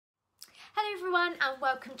Hello everyone and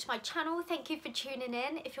welcome to my channel. Thank you for tuning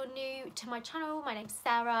in. If you're new to my channel, my name's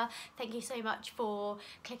Sarah. Thank you so much for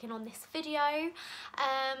clicking on this video.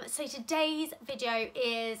 So today's video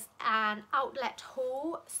is an outlet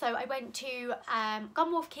haul. So I went to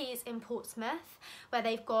Gunwharf Quays in Portsmouth where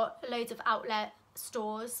they've got loads of outlet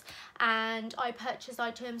stores, and I purchased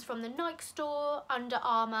items from the Nike store, Under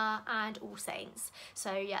Armour and All Saints.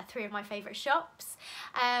 So yeah, three of my favourite shops.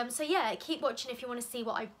 So yeah, keep watching if you want to see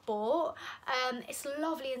what I bought. It's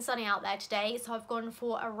lovely and sunny out there today, so I've gone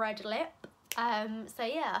for a red lip. So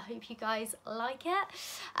yeah, I hope you guys like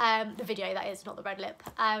it. The video, that is, not the red lip.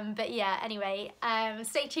 But yeah, anyway,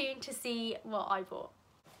 stay tuned to see what I bought.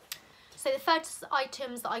 So the first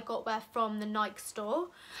items that I got were from the Nike store,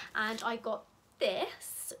 and I got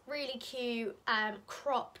this really cute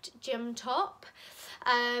cropped gym top.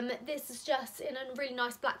 This is just in a really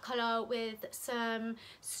nice black colour with some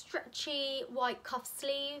stretchy white cuff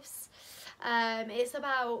sleeves.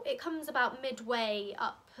 It comes about midway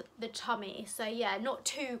up the tummy, so yeah, not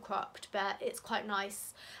too cropped, but it's quite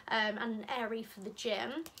nice and airy for the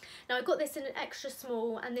gym. Now I got this in an extra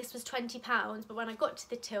small, and this was £20, but when I got to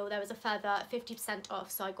the till there was a further 50% off,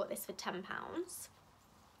 so I got this for £10.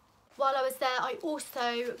 While I was there, I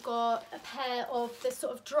also got a pair of the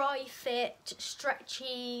sort of dry fit,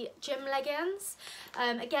 stretchy gym leggings,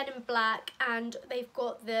 again in black, and they've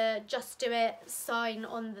got the Just Do It sign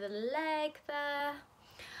on the leg there,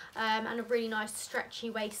 and a really nice stretchy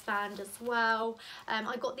waistband as well.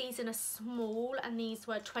 I got these in a small, and these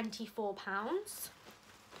were £24.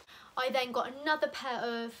 I then got another pair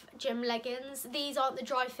of gym leggings. These aren't the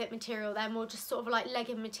dry fit material, they're more just sort of like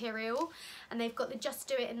legging material, and they've got the Just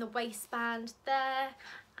Do It in the waistband there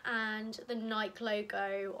and the Nike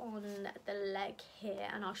logo on the leg here,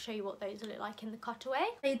 and I'll show you what those look like in the cutaway.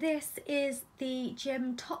 So this is the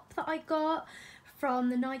gym top that I got from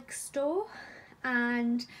the Nike store,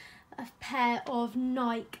 and a pair of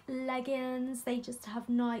Nike leggings. They just have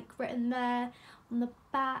Nike written there on the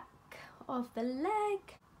back of the leg.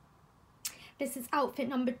 This is outfit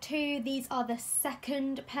number 2. These are the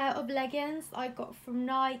second pair of leggings I got from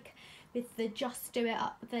Nike with the Just Do It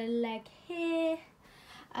up the leg here.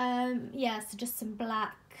 Yeah, so just some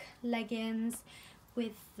black leggings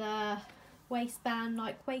with the waistband,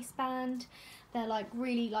 Nike waistband. They're like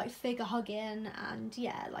really like figure hugging and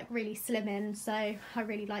yeah, like really slimming, so I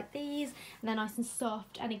really like these. And they're nice and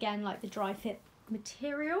soft, and again like the dry fit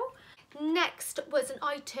material. Next was an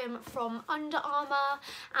item from Under Armour,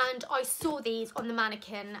 and I saw these on the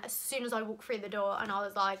mannequin as soon as I walked through the door, and I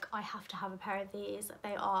was like, I have to have a pair of these.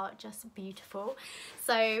 They are just beautiful.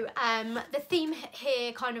 So the theme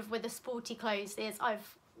here kind of with the sporty clothes is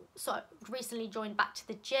I've recently joined back to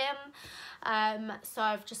the gym, so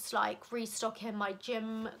I've just like restocking my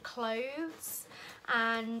gym clothes,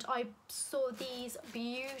 and I saw these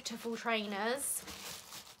beautiful trainers.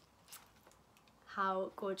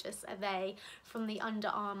 How gorgeous are they, from the Under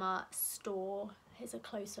Armour store. Here's a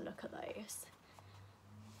closer look at those.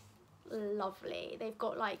 Lovely. They've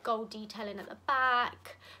got like gold detailing at the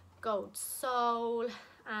back, gold sole,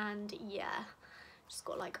 and yeah, just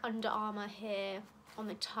got like Under Armour here on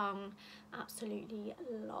the tongue. Absolutely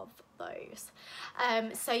love those.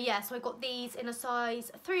 So yeah, so I got these in a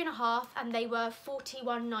size 3.5, and they were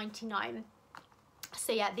 £41.99.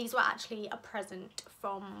 So yeah, these were actually a present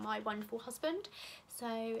from my wonderful husband.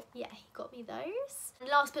 So yeah, he got me those. And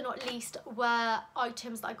last but not least were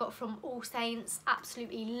items that I got from All Saints.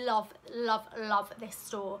 Absolutely love, love, love this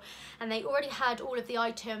store. And they already had all of the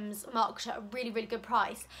items marked at a really, really good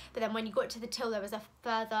price. But then when you got to the till, there was a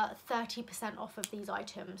further 30% off of these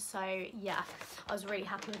items. So yeah, I was really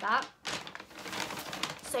happy with that.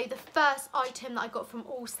 So the first item that I got from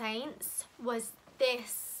All Saints was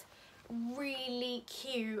this really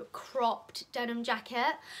cute cropped denim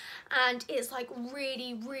jacket, and it's like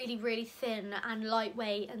really, really, really thin and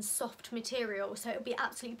lightweight and soft material, so it'll be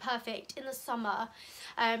absolutely perfect in the summer.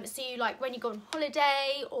 So you like when you go on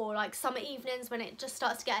holiday, or like summer evenings when it just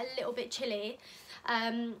starts to get a little bit chilly,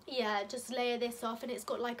 yeah, just layer this off, and it's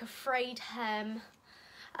got like a frayed hem.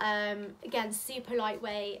 Again, super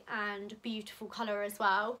lightweight and beautiful colour as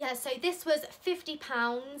well. Yeah, so this was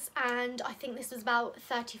 £50, and I think this was about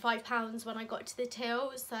 £35 when I got to the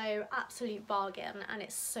till, so absolute bargain, and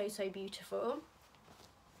it's so, so beautiful.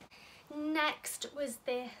 Next was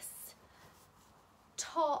this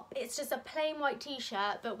top. It's just a plain white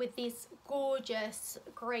t-shirt, but with these gorgeous,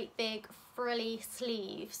 great big frilly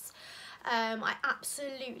sleeves. I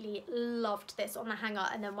absolutely loved this on the hanger,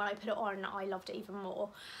 and then when I put it on I loved it even more.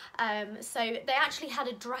 So they actually had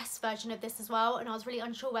a dress version of this as well, and I was really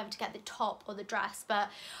unsure whether to get the top or the dress, but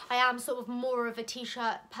I am sort of more of a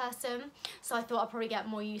t-shirt person, so I thought I'd probably get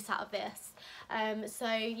more use out of this.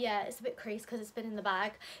 So yeah, it's a bit creased because it's been in the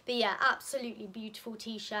bag, but yeah, absolutely beautiful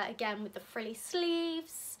t-shirt, again with the frilly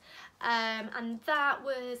sleeves. And that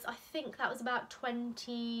was, I think that was about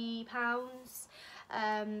 £20.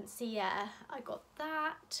 So yeah, I got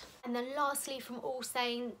that. And then lastly from All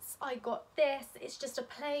Saints, I got this. It's just a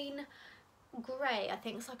plain grey, I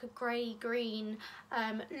think it's like a grey green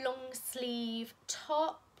long sleeve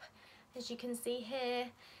top, as you can see here.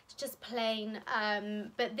 It's just plain,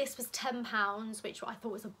 but this was £10, which I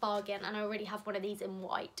thought was a bargain, and I already have one of these in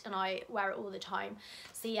white and I wear it all the time.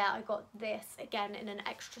 So yeah, I got this again in an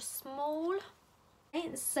extra small.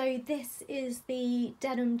 So this is the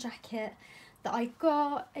denim jacket that I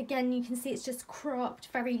got. Again, you can see it's just cropped,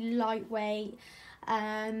 very lightweight.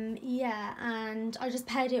 Yeah, and I just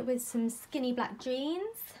paired it with some skinny black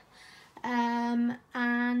jeans.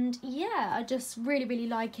 And yeah, I just really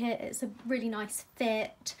like it. It's a really nice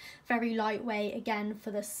fit, very lightweight, again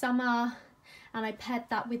for the summer, and I paired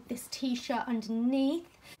that with this t-shirt underneath.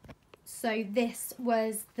 So this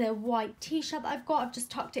was the white t-shirt that I've got. I've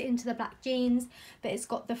just tucked it into the black jeans, but it's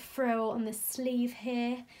got the frill on the sleeve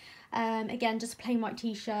here. Again, just a plain white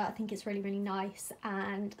t-shirt. I think it's really nice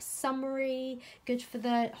and summery, good for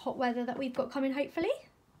the hot weather that we've got coming, hopefully.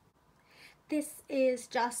 This is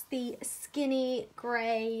just the skinny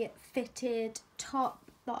grey fitted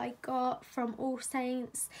top that I got from All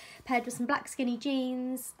Saints, paired with some black skinny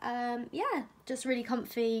jeans. Yeah, just really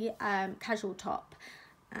comfy, casual top,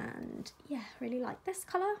 and yeah, really like this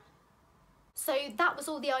colour. So that was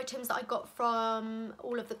all the items that I got from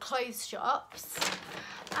all of the clothes shops.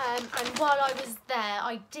 And while I was there,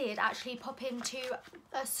 I did actually pop into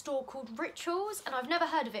a store called Rituals, and I've never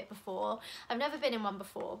heard of it before. I've never been in one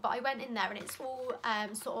before, but I went in there and it's all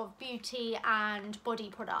sort of beauty and body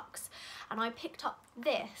products. And I picked up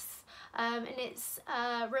this, and it's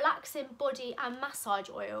relaxing body and massage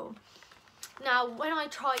oil. Now, when I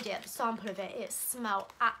tried it, the sample of it, it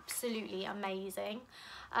smelled absolutely amazing.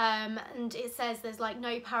 And it says there's like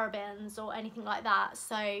no parabens or anything like that.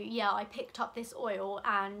 So yeah, I picked up this oil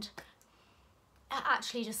and it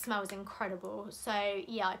actually just smells incredible. So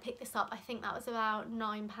yeah, I picked this up. I think that was about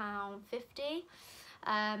 £9.50.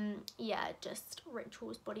 Yeah, just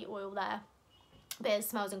Rituals body oil there. But it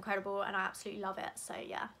smells incredible and I absolutely love it, so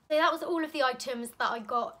yeah. So that was all of the items that I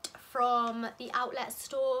got from the outlet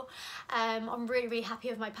store. I'm really happy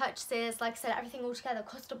with my purchases. Like I said, everything all together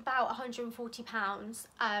cost about £140.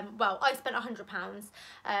 Well, I spent £100,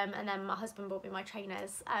 and then my husband bought me my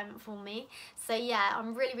trainers for me. So yeah,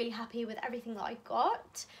 I'm really happy with everything that I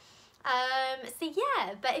got. So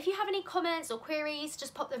yeah, but if you have any comments or queries,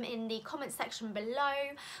 just pop them in the comment section below.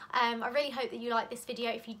 I really hope that you liked this video.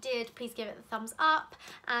 If you did, please give it a thumbs up,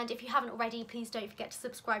 and if you haven't already, please don't forget to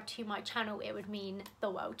subscribe to my channel. It would mean the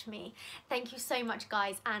world to me. Thank you so much,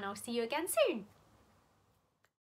 guys, and I'll see you again soon.